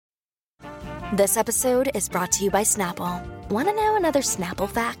This episode is brought to you by Snapple. Want to know another Snapple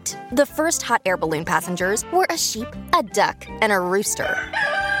fact? The first hot air balloon passengers were a sheep, a duck, and a rooster.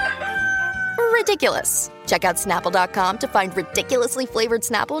 Ridiculous. Check out Snapple.com to find ridiculously flavored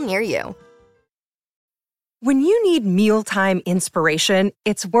Snapple near you. When you need mealtime inspiration,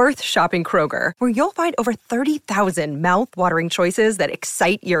 it's worth shopping Kroger, where you'll find over 30,000 mouth-watering choices that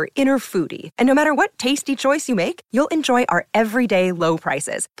excite your inner foodie. And no matter what tasty choice you make, you'll enjoy our everyday low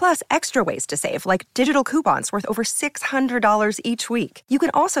prices, plus extra ways to save, like digital coupons worth over $600 each week. You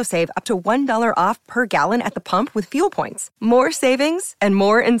can also save up to $1 off per gallon at the pump with fuel points. More savings and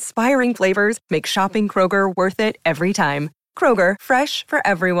more inspiring flavors make shopping Kroger worth it every time. Kroger, fresh for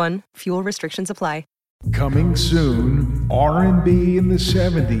everyone. Fuel restrictions apply. Coming soon, R&B in the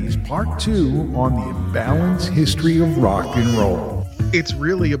 70s, Part 2 on the imbalanced history of rock and roll. It's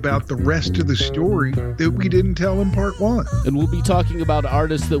really about the rest of the story that we didn't tell in Part 1. And we'll be talking about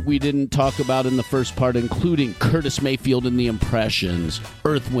artists that we didn't talk about in the first part, including Curtis Mayfield and the Impressions,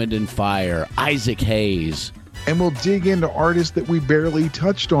 Earth, Wind and Fire, Isaac Hayes. And we'll dig into artists that we barely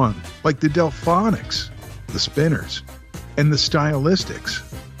touched on, like the Delphonics, the Spinners, and the Stylistics.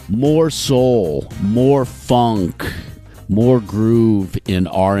 More soul, more funk, more groove in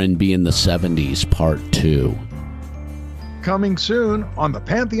R&B in the 70s, Part 2. Coming soon on the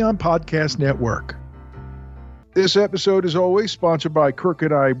Pantheon Podcast Network. This episode is always sponsored by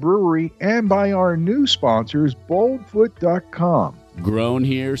Crooked Eye Brewery and by our new sponsors, Boldfoot.com. Grown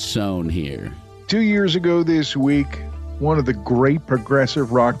here, sown here. 2 years ago this week, one of the great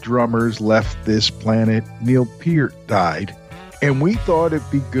progressive rock drummers left this planet. Neil Peart died. And we thought it'd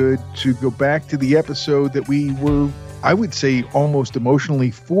be good to go back to the episode that we were, I would say, almost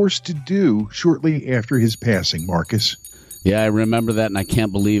emotionally forced to do shortly after his passing, Marcus. Yeah, I remember that, and I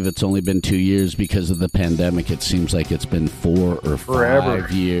can't believe it's only been 2 years because of the pandemic. It seems like it's been 4 or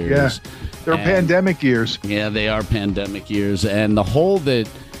 5 years. Yeah, they're pandemic years. Yeah, they are pandemic years. And the hole that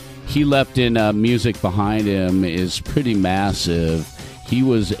he left in music behind him is pretty massive. He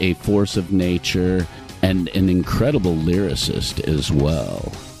was a force of nature and an incredible lyricist as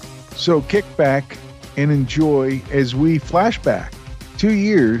well. So kick back and enjoy as we flash back 2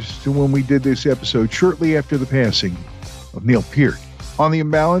 years to when we did this episode shortly after the passing of Neil Peart on the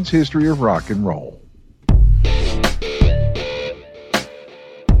imbalanced history of rock and roll.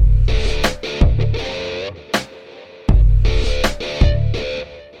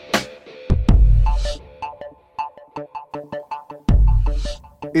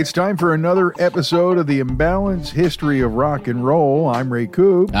 It's time for another episode of the imbalanced history of rock and roll. I'm Ray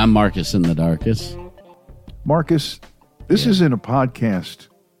Coop. I'm Marcus in the Darkest. Marcus, this isn't a podcast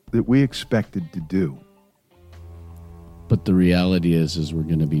that we expected to do. But the reality is we're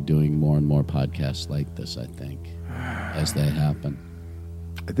going to be doing more and more podcasts like this, I think, as they happen.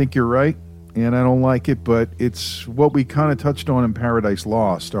 I think you're right, and I don't like it, but it's what we kind of touched on in Paradise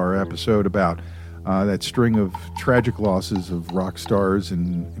Lost, our episode about that string of tragic losses of rock stars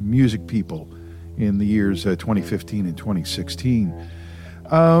and music people in the years 2015 and 2016.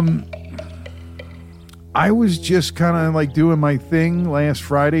 I was just kind of like doing my thing last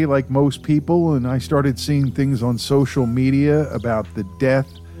Friday like most people, and I started seeing things on social media about the death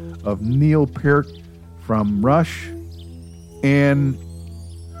of Neil Peart from Rush, and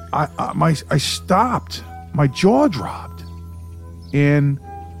I stopped. My jaw dropped, and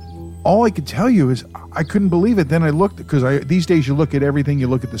all I could tell you is I couldn't believe it. Then I looked, because these days you look at everything, you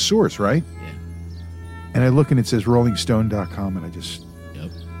look at the source, right? Yeah. And I look and it says rollingstone.com, and I just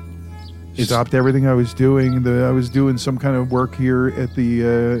stopped everything I was doing. I was doing some kind of work here at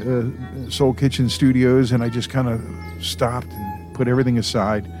the Soul Kitchen Studios, and I just kind of stopped and put everything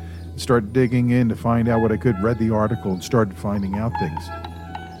aside and started digging in to find out what I could, read the article, and started finding out things.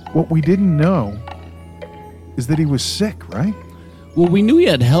 What we didn't know is that he was sick, right? Well, we knew he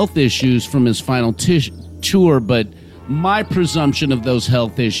had health issues from his final tour, but my presumption of those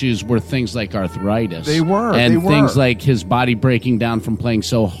health issues were things like arthritis. They were. And things like his body breaking down from playing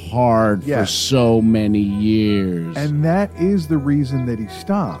so hard for so many years. And that is the reason that he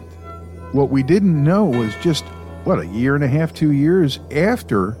stopped. What we didn't know was just, a year and a half, 2 years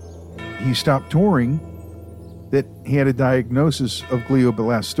after he stopped touring, that he had a diagnosis of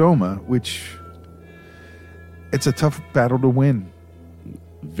glioblastoma, which it's a tough battle to win.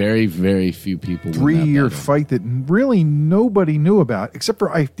 Very, very few people. 3-year fight that really nobody knew about, except for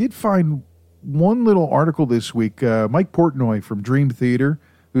I did find one little article this week. Mike Portnoy from Dream Theater,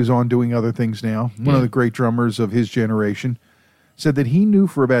 who's on doing other things now, one of the great drummers of his generation, said that he knew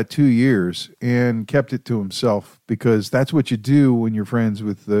for about 2 years and kept it to himself, because that's what you do when you're friends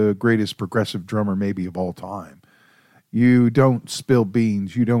with the greatest progressive drummer maybe of all time. You don't spill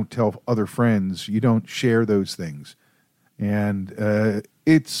beans. You don't tell other friends. You don't share those things. And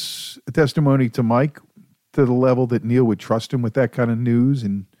it's a testimony to Mike to the level that Neil would trust him with that kind of news.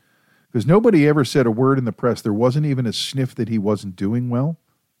 And because nobody ever said a word in the press. There wasn't even a sniff that he wasn't doing well.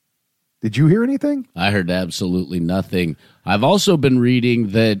 Did you hear anything? I heard absolutely nothing. I've also been reading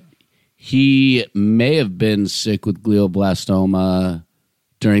that he may have been sick with glioblastoma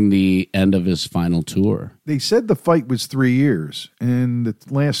during the end of his final tour. They said the fight was 3 years, and the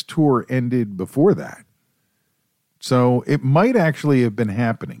last tour ended before that. So it might actually have been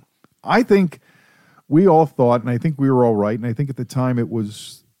happening. I think we all thought, and I think we were all right, and I think at the time it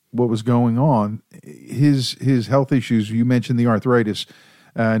was what was going on. His health issues, you mentioned the arthritis,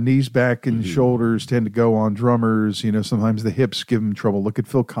 knees, back, and shoulders tend to go on drummers. You know, sometimes the hips give him trouble. Look at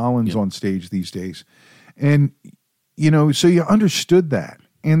Phil Collins on stage these days. And, you know, so you understood that.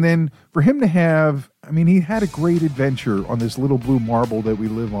 And then for him to have, I mean, he had a great adventure on this little blue marble that we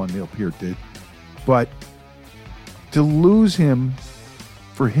live on, Neil Peart did. But to lose him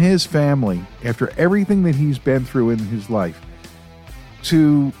for his family after everything that he's been through in his life,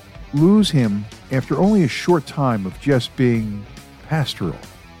 to lose him after only a short time of just being pastoral,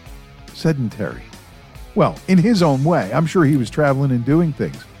 sedentary. Well, in his own way. I'm sure he was traveling and doing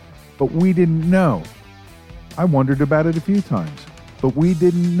things, but we didn't know. I wondered about it a few times, but we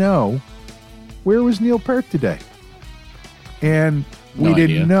didn't know where was Neil Peart today. And we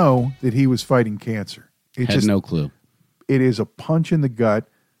didn't know that he was fighting cancer. Had no clue. It is a punch in the gut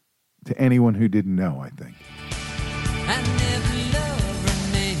to anyone who didn't know, I think. And if love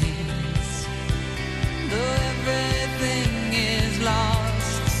remains, though everything is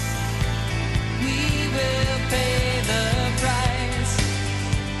lost, we will pay the price,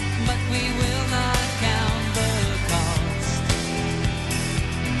 but we will not count the cost.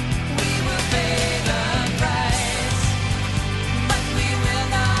 We will pay the price, but we will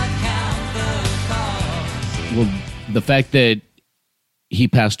not count the cost. Well, the fact that he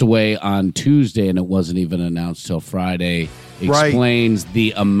passed away on Tuesday and it wasn't even announced till Friday explains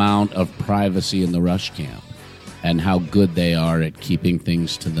the amount of privacy in the Rush camp and how good they are at keeping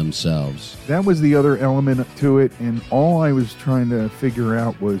things to themselves. That was the other element to it, and all I was trying to figure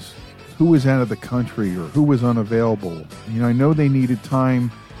out was who was out of the country or who was unavailable. You know, I know they needed time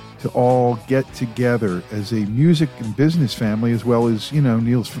to all get together as a music and business family, as well as, you know,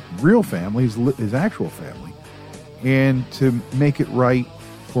 Neil's real family, his actual family. And to make it right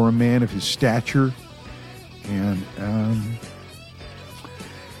for a man of his stature. And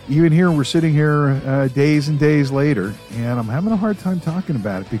even here, we're sitting here days and days later, and I'm having a hard time talking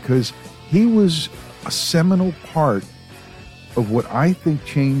about it because he was a seminal part of what I think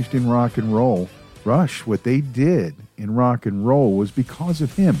changed in rock and roll. Rush, what they did in rock and roll was because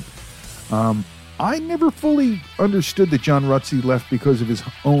of him. I never fully understood that John Rutsey left because of his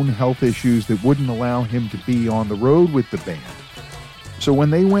own health issues that wouldn't allow him to be on the road with the band. So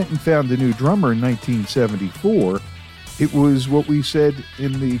when they went and found a new drummer in 1974, it was what we said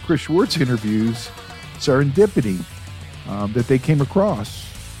in the Chris Schwartz interviews, serendipity, that they came across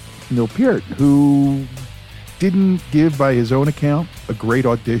Neil Peart, who didn't give, by his own account, a great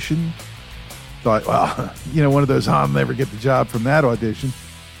audition. Thought, well, you know, one of those, I'll never get the job from that audition.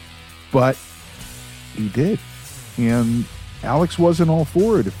 But he did. And Alex wasn't all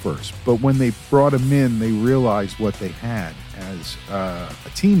for it at first, but when they brought him in, they realized what they had as a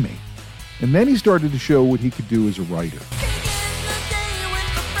teammate. And then he started to show what he could do as a writer.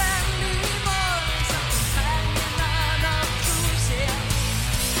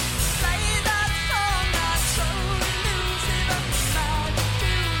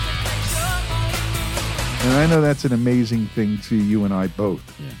 And I know that's an amazing thing to you and I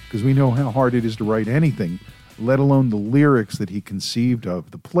both, because we know how hard it is to write anything, let alone the lyrics that he conceived of,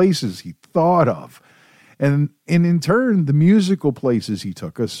 the places he thought of, and in turn, the musical places he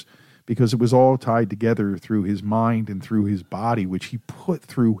took us, because it was all tied together through his mind and through his body, which he put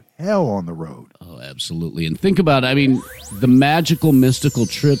through hell on the road. Oh, absolutely. And think about it. I mean, the magical, mystical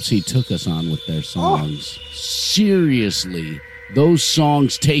trips he took us on with their songs. Oh. Seriously. Those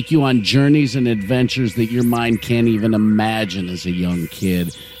songs take you on journeys and adventures that your mind can't even imagine as a young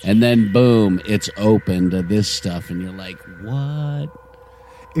kid. And then, boom, it's open to this stuff. And you're like, what?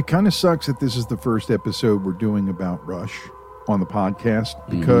 It kind of sucks that this is the first episode we're doing about Rush on the podcast,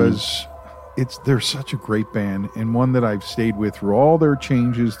 because they're such a great band, and one that I've stayed with through all their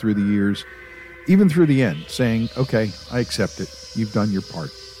changes through the years, even through the end, saying, okay, I accept it. You've done your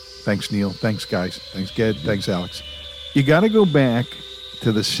part. Thanks, Neil. Thanks, guys. Thanks, Ged. Thanks, Alex. You got to go back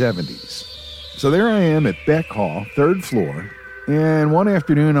to the 70s. So there I am at Beck Hall, third floor, And one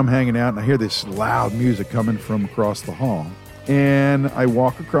afternoon, I'm hanging out, and I hear this loud music coming from across the hall. And I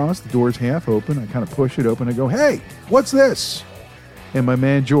walk across, the door's half open. I kind of push it open. I go, "Hey, what's this?" And my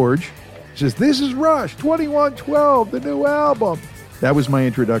man George says, "This is Rush, 2112, the new album." That was my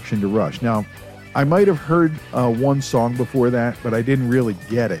introduction to Rush. Now, I might have heard one song before that, but I didn't really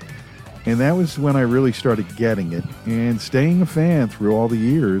get it. And that was when I really started getting it and staying a fan through all the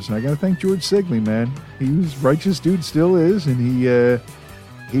years. And I got to thank George Sigley, man. He was righteous dude, still is, and he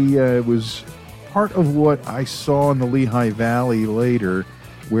was part of what I saw in the Lehigh Valley later,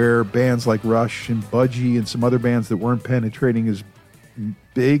 where bands like Rush and Budgie and some other bands that weren't penetrating as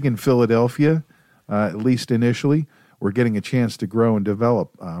big in Philadelphia, at least initially, were getting a chance to grow and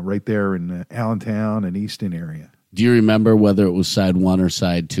develop right there in Allentown and Easton area. Do you remember whether it was side 1 or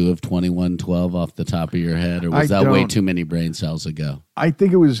side 2 of 2112 off the top of your head, or was that way too many brain cells ago? I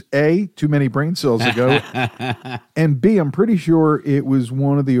think it was A, too many brain cells ago, and B, I'm pretty sure it was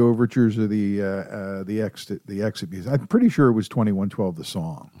one of the overtures of the exit music. I'm pretty sure it was 2112, the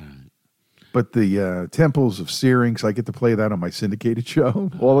song. But the Temples of Syrinx, I get to play that on my syndicated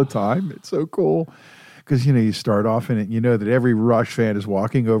show all the time. It's so cool. Because, you start off in it, you know that every Rush fan is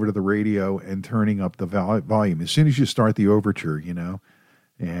walking over to the radio and turning up the volume as soon as you start the overture,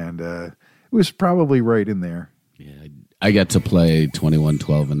 And it was probably right in there. Yeah, I got to play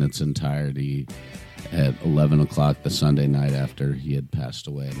 2112 in its entirety at 11 o'clock the Sunday night after he had passed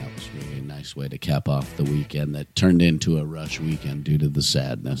away, and that was really a nice way to cap off the weekend that turned into a Rush weekend due to the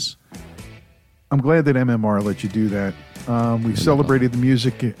sadness. I'm glad that MMR let you do that. We've celebrated the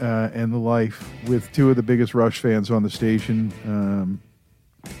music and the life with two of the biggest Rush fans on the station.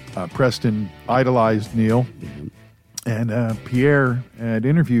 Preston idolized Neil, and Pierre had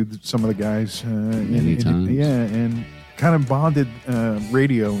interviewed some of the guys many times. And kind of bonded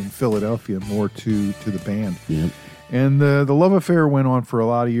radio in Philadelphia more to the band. Yep. And the love affair went on for a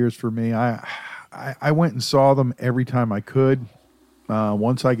lot of years for me. I went and saw them every time I could.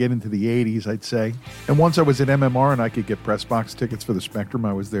 Once I get into the 80s, I'd say. And once I was at MMR and I could get press box tickets for the Spectrum,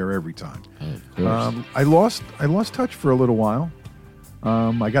 I was there every time. Oh, of course. I lost touch for a little while.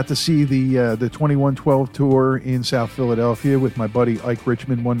 I got to see the 2112 tour in South Philadelphia with my buddy Ike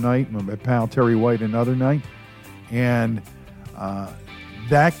Richmond one night, and my pal Terry White another night. And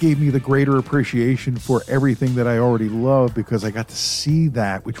that gave me the greater appreciation for everything that I already loved, because I got to see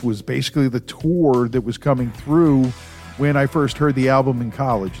that, which was basically the tour that was coming through when I first heard the album in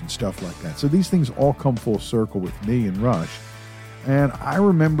college and stuff like that. So these things all come full circle with me and Rush. And I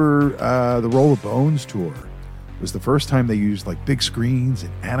remember the Roll of Bones tour was the first time they used like big screens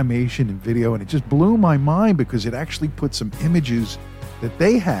and animation and video, and it just blew my mind because it actually put some images that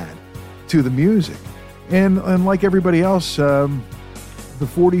they had to the music. And like everybody else, the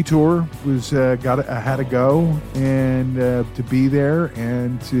 40 tour was had to go, and to be there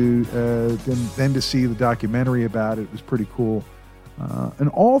and to then to see the documentary about it was pretty cool. And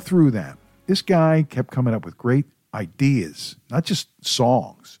all through that, this guy kept coming up with great ideas, not just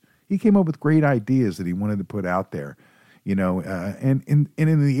songs. He came up with great ideas that he wanted to put out there, And in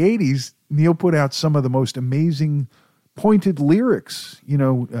the 80s, Neil put out some of the most amazing pointed lyrics.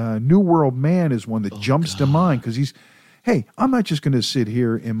 New World Man is one that jumps to mind, because hey, I'm not just going to sit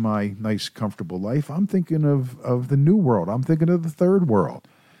here in my nice, comfortable life. I'm thinking of the new world. I'm thinking of the third world.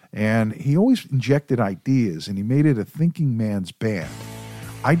 And he always injected ideas, and he made it a thinking man's band.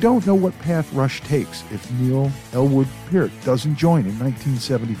 I don't know what path Rush takes if Neil Elwood Peart doesn't join in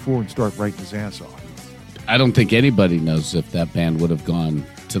 1974 and start writing his ass off. I don't think anybody knows if that band would have gotten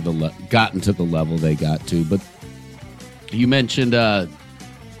to the level they got to. But you mentioned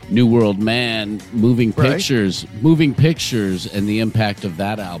New World Man, Moving Pictures, and the impact of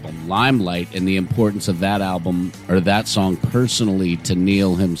that album, Limelight, and the importance of that album or that song personally to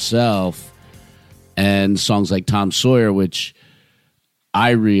Neil himself, and songs like Tom Sawyer, which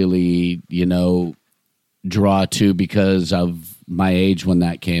I really, draw to because of my age when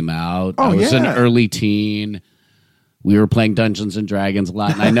that came out. I was an early teen. We were playing Dungeons and Dragons a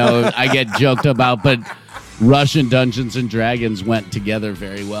lot, and I know I get joked about, but Rush and Dungeons and Dragons went together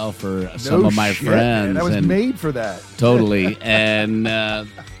very well for some of my friends. Man, I was made for that. Totally. And,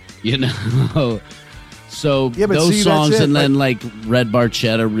 so those songs, and then like Red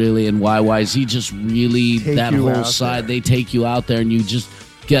Barchetta really, and YYZ just really, that whole side, they take you out there, and you just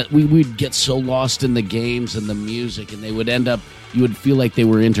we'd get so lost in the games and the music, and they would end up, you would feel like they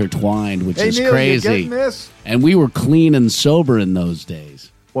were intertwined, which is Neil, crazy. you getting this? And we were clean and sober in those days.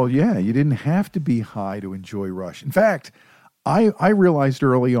 Well, yeah, you didn't have to be high to enjoy Rush. In fact, I realized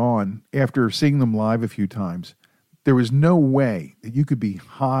early on, after seeing them live a few times, there was no way that you could be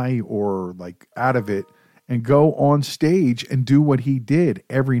high or like out of it and go on stage and do what he did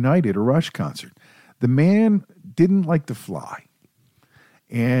every night at a Rush concert. The man didn't like to fly.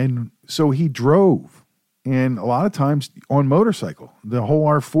 And so he drove, and a lot of times on motorcycle. The whole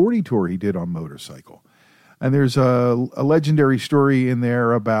R40 tour he did on motorcycle. And there's a legendary story in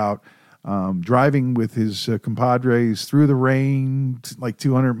there about driving with his compadres through the rain, like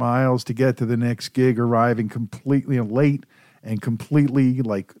 200 miles to get to the next gig, arriving completely late and completely,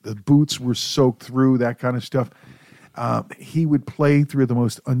 like, the boots were soaked through, that kind of stuff. He would play through the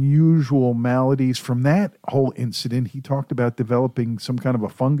most unusual maladies. From that whole incident, he talked about developing some kind of a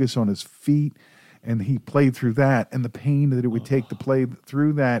fungus on his feet, and he played through that, and the pain that it would take to play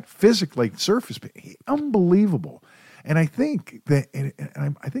through that physically, surface pain, unbelievable. And I think that, and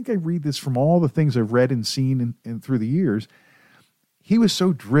I think I read this from all the things I've read and seen and through the years, he was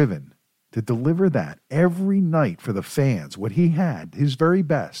so driven to deliver that every night for the fans, what he had, his very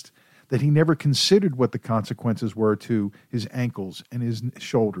best, that he never considered what the consequences were to his ankles and his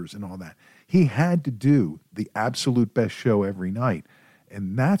shoulders and all that. He had to do the absolute best show every night.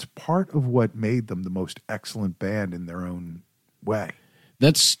 And that's part of what made them the most excellent band in their own way.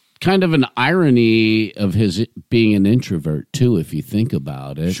 That's kind of an irony of his being an introvert, too, if you think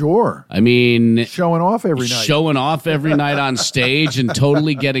about it. Sure. I mean, showing off every night. Showing off every night on stage and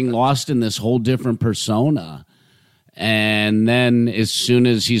totally getting lost in this whole different persona. And then as soon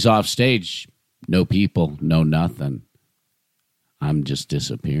as he's off stage, no people, no nothing. I'm just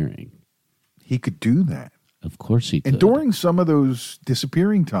disappearing. He could do that. Of course he could. And during some of those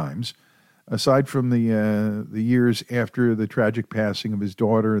disappearing times, aside from the years after the tragic passing of his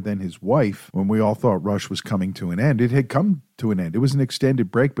daughter, then his wife, when we all thought Rush was coming to an end, it had come to an end. It was an extended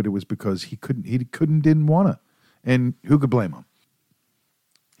break, but it was because he didn't want to. And who could blame him?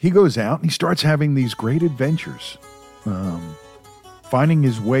 He goes out and he starts having these great adventures, finding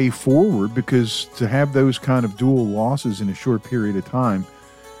his way forward, because to have those kind of dual losses in a short period of time,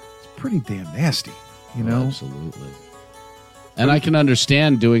 it's pretty damn nasty, you know? Absolutely. And I can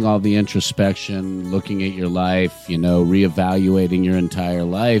understand doing all the introspection, looking at your life, reevaluating your entire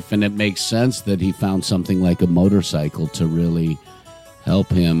life. And it makes sense that he found something like a motorcycle to really help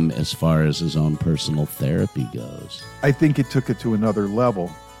him as far as his own personal therapy goes. I think it took it to another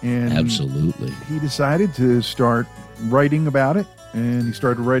level. And absolutely. He decided to start writing about it, and he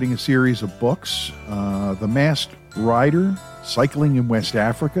started writing a series of books, The Masked Rider, Cycling in West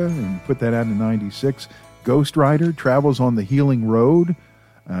Africa, and put that out in 96. Ghost Rider, Travels on the Healing Road,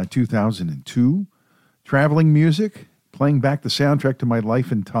 2002. Traveling Music, playing back the soundtrack to My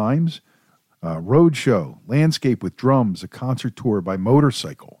Life and Times. Roadshow, Landscape with Drums, a concert tour by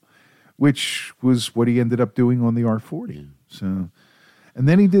motorcycle, which was what he ended up doing on the R40. Yeah. So, and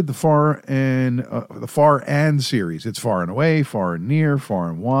then he did the Far and series. It's Far and Away, Far and Near, Far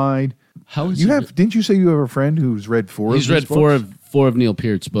and Wide. How is Didn't you say you have a friend who's read four? He's read four of Neil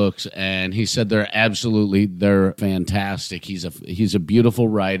Peart's books, and he said they're fantastic. He's a beautiful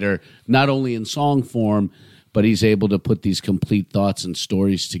writer, not only in song form, but he's able to put these complete thoughts and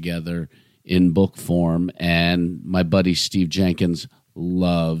stories together in book form. And my buddy Steve Jenkins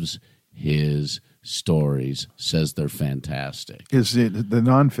loves his stories, says they're fantastic. Is it the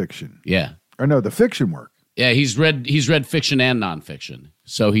nonfiction? Yeah. Or no, the fiction work. Yeah, he's read fiction and nonfiction.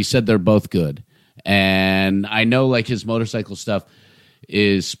 So he said they're both good. And I know, like, his motorcycle stuff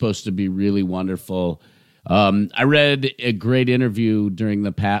is supposed to be really wonderful. I read a great interview during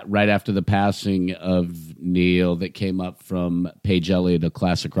right after the passing of Neil that came up from Paige Elliott of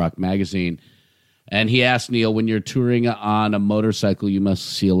Classic Rock magazine. And he asked Neil, when you're touring on a motorcycle, you must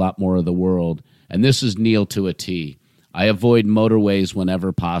see a lot more of the world. And this is Neil to a T. I avoid motorways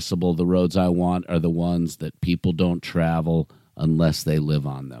whenever possible. The roads I want are the ones that people don't travel unless they live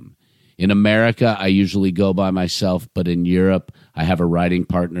on them. In America, I usually go by myself, but in Europe, I have a riding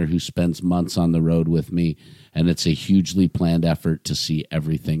partner who spends months on the road with me, and it's a hugely planned effort to see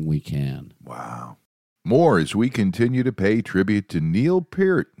everything we can. Wow. More as we continue to pay tribute to Neil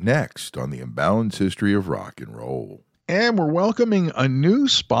Peart next on the Imbalanced History of Rock and Roll. And we're welcoming a new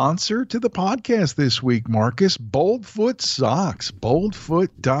sponsor to the podcast this week, Marcus, Boldfoot Socks,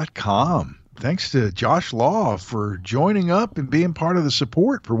 boldfoot.com. Thanks to Josh Law for joining up and being part of the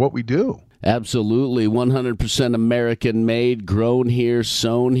support for what we do. Absolutely. 100% American made, grown here,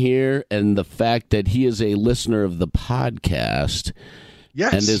 sewn here. And the fact that he is a listener of the podcast,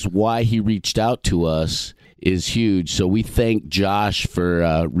 yes, and is why he reached out to us, is huge. So we thank Josh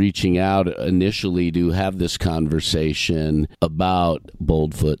for reaching out initially to have this conversation about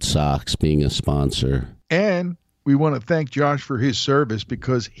Boldfoot Socks being a sponsor. And we want to thank Josh for his service,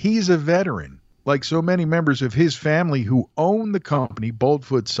 because he's a veteran like so many members of his family who own the company,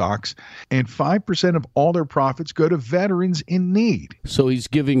 Boldfoot Socks, and 5% of all their profits go to veterans in need. So he's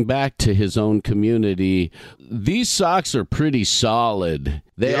giving back to his own community. These socks are pretty solid.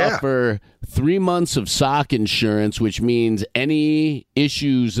 They offer 3 months of sock insurance, which means any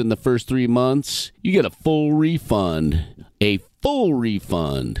issues in the first 3 months, you get a full refund. A full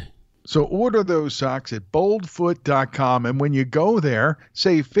refund. So order those socks at boldfoot.com. And when you go there,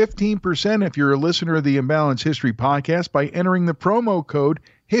 save 15% if you're a listener of the Imbalance History Podcast by entering the promo code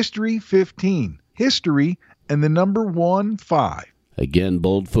HISTORY15. History and the number 15. Again,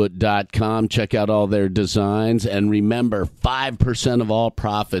 boldfoot.com. Check out all their designs. And remember, 5% of all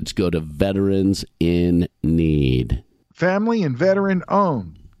profits go to veterans in need. Family and veteran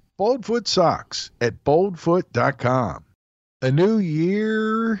owned. Boldfoot Socks at boldfoot.com. A new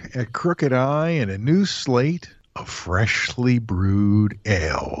year at Crooked Eye and a new slate of freshly brewed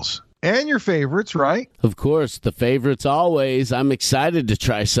ales. And your favorites, right? Of course, the favorites always. I'm excited to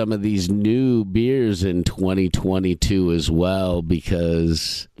try some of these new beers in 2022 as well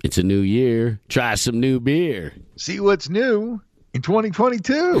because it's a new year. Try some new beer. See what's new in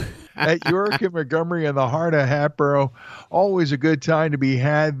 2022 at York and Montgomery in the heart of Hatboro. Always a good time to be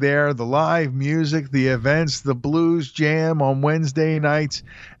had there. The live music, the events, the blues jam on Wednesday nights.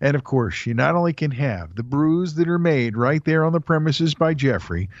 And of course, you not only can have the brews that are made right there on the premises by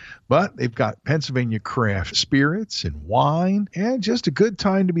Jeffrey, but they've got Pennsylvania craft spirits and wine, and just a good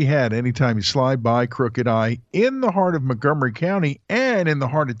time to be had anytime you slide by Crooked Eye in the heart of Montgomery County and in the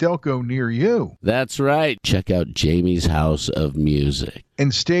heart of Delco near you. That's right. Check out Jamie's House of Music.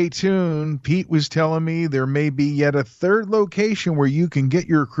 And stay tuned. Pete was telling me there may be yet a third location where you can get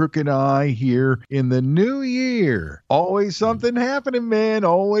your Crooked Eye here in the new year. Always something happening, man.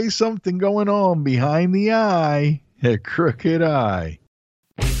 Always something going on behind the eye at Crooked Eye.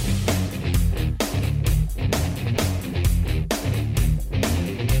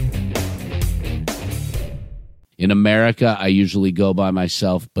 In America, I usually go by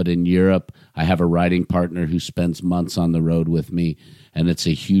myself, but in Europe, I have a writing partner who spends months on the road with me, and it's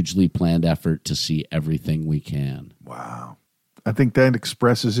a hugely planned effort to see everything we can. Wow. I think that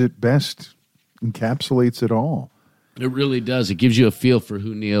expresses it best, encapsulates it all. It really does. It gives you a feel for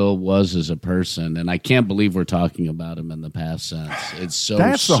who Neil was as a person, and I can't believe we're talking about him in the past sense. It's so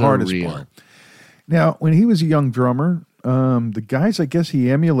That's the hardest surreal. part. Now, when he was a young drummer, the guys I guess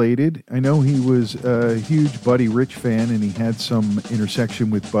he emulated, I know he was a huge Buddy Rich fan, and he had some intersection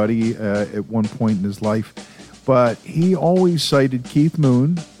with Buddy at one point in his life, but he always cited Keith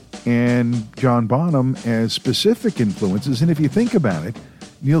Moon and John Bonham as specific influences. And if you think about it,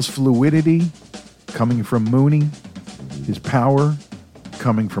 Neil's fluidity coming from Mooney, his power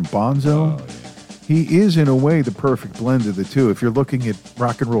coming from Bonzo. He is, in a way, the perfect blend of the two, if you're looking at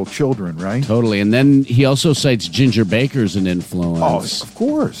rock and roll children, right? Totally. And then he also cites Ginger Baker as an influence. Oh, of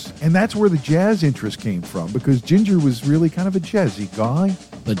course. And that's where the jazz interest came from, because Ginger was really kind of a jazzy guy.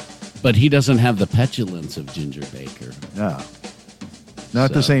 But he doesn't have the petulance of Ginger Baker. No.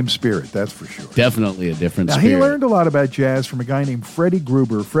 Not the same spirit, that's for sure. Definitely a different Now, spirit. he learned a lot about jazz from a guy named Freddie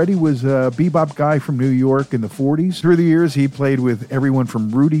Gruber. Freddie was a bebop guy from New York in the 40s. Through the years, he played with everyone from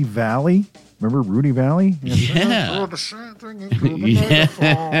Rudy Valley. Remember Rudy Valley? Yeah. Hey, we're singing through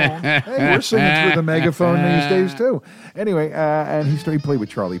the megaphone these days, too. Anyway, and he played with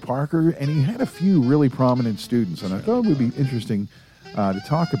Charlie Parker, and he had a few really prominent students, and I thought it would be interesting to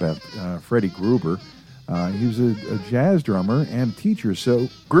talk about Freddie Gruber. He was a jazz drummer and teacher. So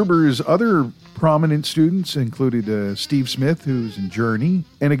Gruber's other prominent students included Steve Smith, who's in Journey,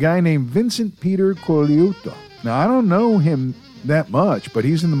 and a guy named Vincent Peter Coliuto. Now, I don't know him that much, but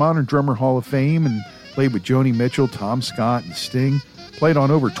he's in the Modern Drummer Hall of Fame and played with Joni Mitchell, Tom Scott, and Sting. Played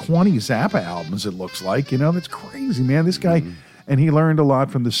on over 20 Zappa albums, it looks like. You know, that's crazy, man. This guy, and he learned a lot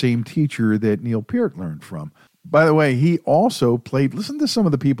from the same teacher that Neil Peart learned from. By the way, he also played, listen to some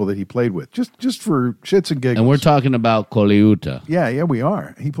of the people that he played with, just for shits and giggles. And we're talking about Coliuta. Yeah, we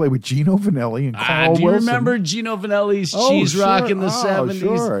are. He played with Gino Vanelli and Carl Do you Wilson. remember Gino Vanelli's Oh, cheese rock sure. in the Oh, 70s?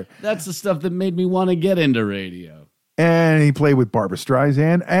 sure. That's the stuff that made me want to get into radio. And he played with Barbra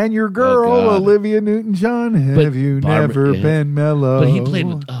Streisand and your girl, God. Olivia Newton-John. Have you Barbara- never yeah. been mellow? But he played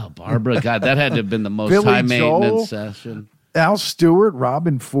with, Barbara. God, that had to have been the most Billy high maintenance Joel. session. Al Stewart,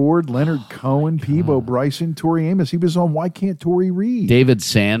 Robin Ford, Leonard Cohen, Peebo Bryson, Tori Amos. He was on Why Can't Tori Read? David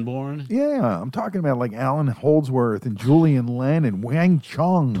Sanborn. Yeah, I'm talking about like Alan Holdsworth and Julian Len and Wang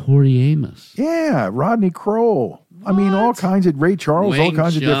Chung. Tori Amos. Yeah, Rodney Kroll. I mean, all kinds of Ray Charles, all Wang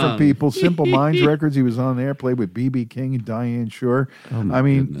kinds of different Chung. people. Simple Minds Records, he was on there. Played with B.B. King and Diane Shore. I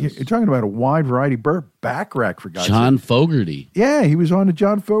mean, goodness. you're talking about a wide variety. Burt Bacharach, for God's sake. John Fogerty. Yeah, he was on the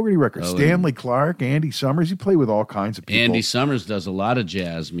John Fogerty record. Oh, Stanley Clark, Andy Summers. He played with all kinds of people. Andy Summers does a lot of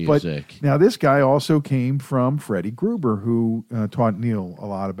jazz But music. now this guy also came from Freddie Gruber, who taught Neil a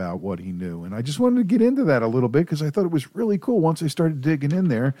lot about what he knew. And I just wanted to get into that a little bit because I thought it was really cool. Once I started digging in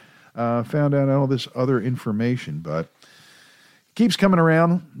there, found out all this other information. But it keeps coming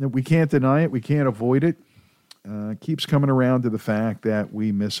around. We can't deny it. We can't avoid it. Keeps coming around to the fact that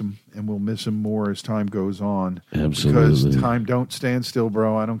we miss him, and we'll miss him more as time goes on. Absolutely. Because time don't stand still,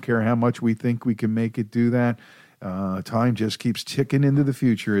 bro. I don't care how much we think we can make it do that. Time just keeps ticking into the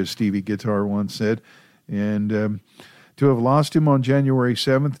future, as Stevie Guitar once said. And to have lost him on January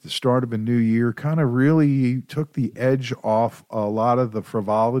 7th, the start of a new year, kind of really took the edge off a lot of the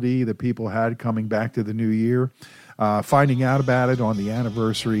frivolity that people had coming back to the new year. Finding out about it on the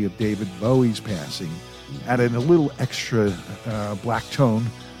anniversary of David Bowie's passing added a little extra black tone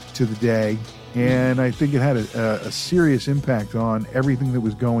to the day. And I think it had a serious impact on everything that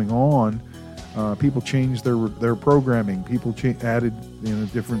was going on. People changed their programming. People added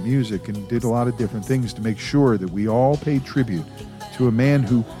different music and did a lot of different things to make sure that we all paid tribute to a man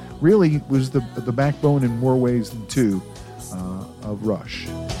who really was the backbone in more ways than two of Rush.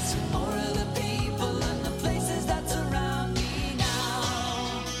 More of the people and the places that surround me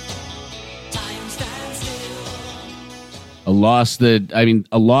now. Time stands still. A loss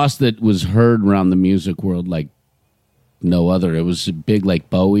that was heard around the music world like no other. It was big like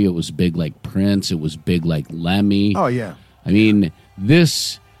Bowie. It was big like Prince. It was big like Lemmy. Oh, yeah. I mean,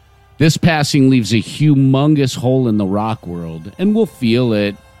 this passing leaves a humongous hole in the rock world, and we'll feel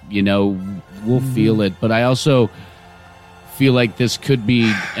it. We'll feel it. But I also feel like this could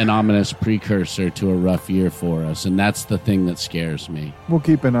be an ominous precursor to a rough year for us, and that's the thing that scares me. We'll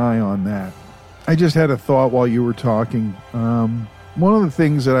keep an eye on that. I just had a thought while you were talking. One of the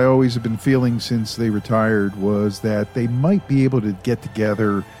things that I always have been feeling since they retired was that they might be able to get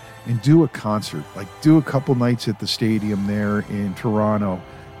together and do a concert, like do a couple nights at the stadium there in Toronto,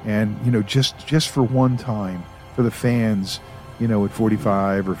 and just for one time for the fans, at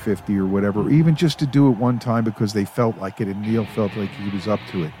 45 or 50 or whatever, or even just to do it one time because they felt like it and Neil felt like he was up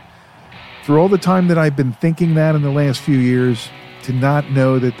to it. For all the time that I've been thinking that in the last few years, to not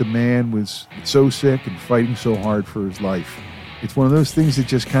know that the man was so sick and fighting so hard for his life. It's one of those things that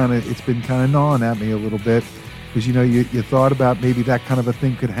just it's been kind of gnawing at me a little bit because, you thought about maybe that kind of a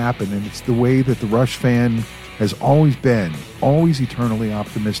thing could happen. And it's the way that the Rush fan has always been, always eternally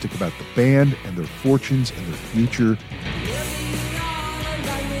optimistic about the band and their fortunes and their future.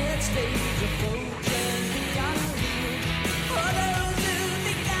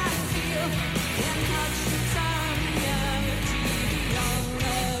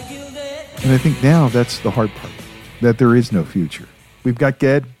 And I think now that's the hard part, that there is no future. We've got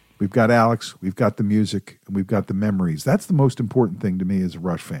Ged, we've got Alex, we've got the music, and we've got the memories. That's the most important thing to me as a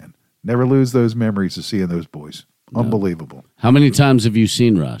Rush fan. Never lose those memories of seeing those boys. No. Unbelievable. How many times have you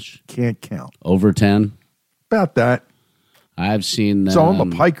seen Rush? Can't count. Over 10? About that. I've seen them. So I'm a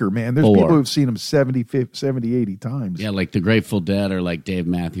piker, man. There's 4. people who've seen them 70, 80 times. Yeah, like the Grateful Dead or like Dave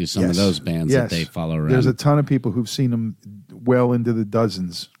Matthews, some of those bands that they follow around. There's a ton of people who've seen them well into the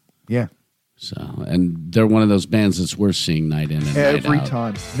dozens. Yeah. So, and they're one of those bands that's worth seeing night in and every night out.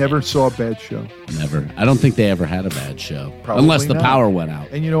 time. Never saw a bad show. Never. I don't think they ever had a bad show. Probably unless the not. power went out.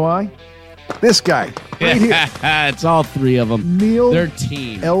 And you know why? This guy right here. It's all three of them. Neil Their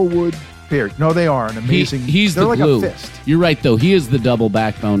team. Elwood Perry. No, they are an amazing. He's they're the like glue. a fist. You're right, though. He is the double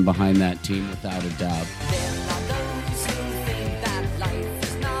backbone behind that team, without a doubt. There are those who think that life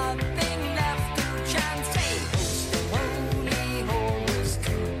is nothing left to chance. Say, holy holes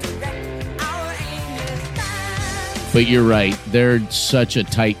to direct our aim is that. But you're right. They're such a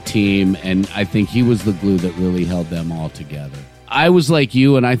tight team, and I think he was the glue that really held them all together. I was like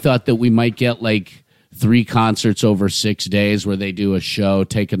you, and I thought that we might get like 3 concerts over 6 days where they do a show,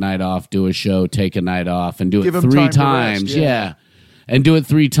 take a night off, do a show, take a night off, and do Give it 'em 3 time to times. rest, Yeah. And do it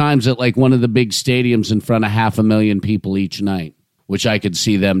 3 times at like one of the big stadiums in front of 500,000 people each night, which I could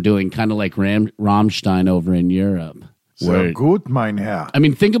see them doing, kind of like Rammstein over in Europe. So good, mein Herr. I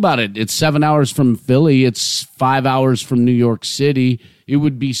mean, think about it. It's 7 hours from Philly. It's 5 hours from New York City. It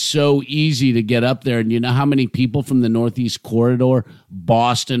would be so easy to get up there. And you know how many people from the Northeast Corridor,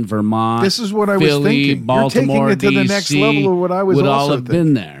 Boston, Vermont, This is what I was Philly, thinking. Baltimore, You're taking it to the next DC, level of what I was would all also have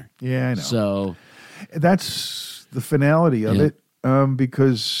been there. Yeah, I know. So That's the finality of Yeah. it,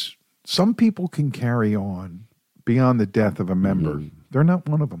 because some people can carry on beyond the death of a member. Mm-hmm. They're not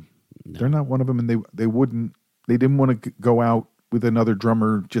one of them. They're not one of them, and they They didn't want to go out with another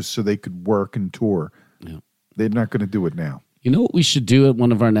drummer just so they could work and tour. Yeah. They're not going to do it now. You know what we should do at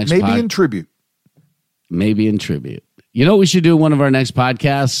one of our next Maybe in tribute. Maybe in tribute. You know what we should do at one of our next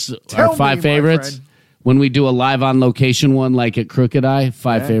podcasts? Tell our 5 me, my favorites? friend. When we do a live on location one like at Crooked Eye,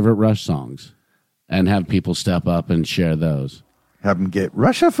 5 favorite Rush songs. And have people step up and share those. Have them get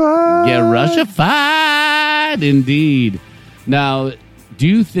Rushified. Get Rushified, indeed. Now, do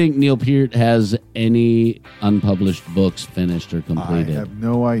you think Neil Peart has any unpublished books finished or I completed? have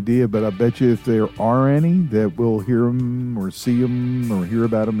no idea, but I bet you if there are any, that we'll hear them or see them or hear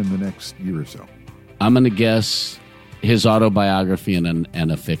about them in the next year or so. I'm going to guess his autobiography and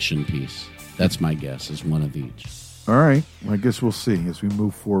a fiction piece. That's my guess, is one of each. All right. Well, I guess we'll see as we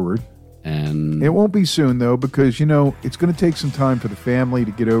move forward. And It won't be soon, though, because, you know, it's going to take some time for the family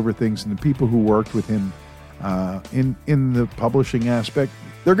to get over things, and the people who worked with him in the publishing aspect,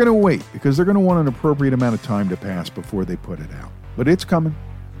 they're going to wait because they're going to want an appropriate amount of time to pass before they put it out. But it's coming.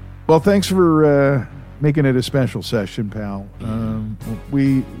 Well, thanks for making it a special session, pal.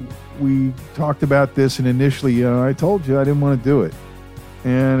 We talked about this, and initially I told you I didn't want to do it.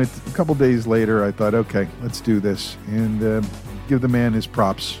 And a couple days later, I thought, okay, let's do this and give the man his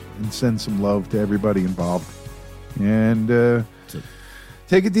props and send some love to everybody involved. And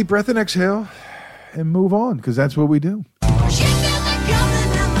take a deep breath and exhale and move on, because that's what we do.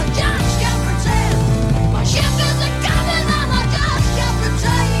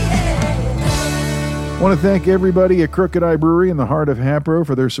 I want to thank everybody at Crooked Eye Brewery in the heart of Hapro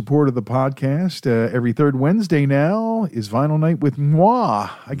for their support of the podcast. Every third Wednesday now is Vinyl Night with Moi.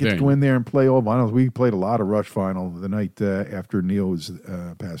 I get to go in there and play all vinyls. We played a lot of Rush vinyl the night after Neil was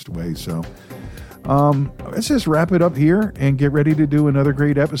passed away. So let's just wrap it up here and get ready to do another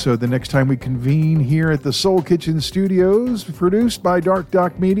great episode the next time we convene here at the Soul Kitchen Studios, produced by Dark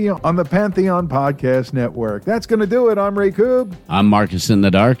Doc Media on the Pantheon Podcast Network. That's going to do it. I'm Ray Koob. I'm Marcus in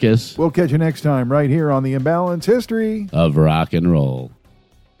the Darkest We'll catch you next time right here on the Imbalance History of Rock and Roll.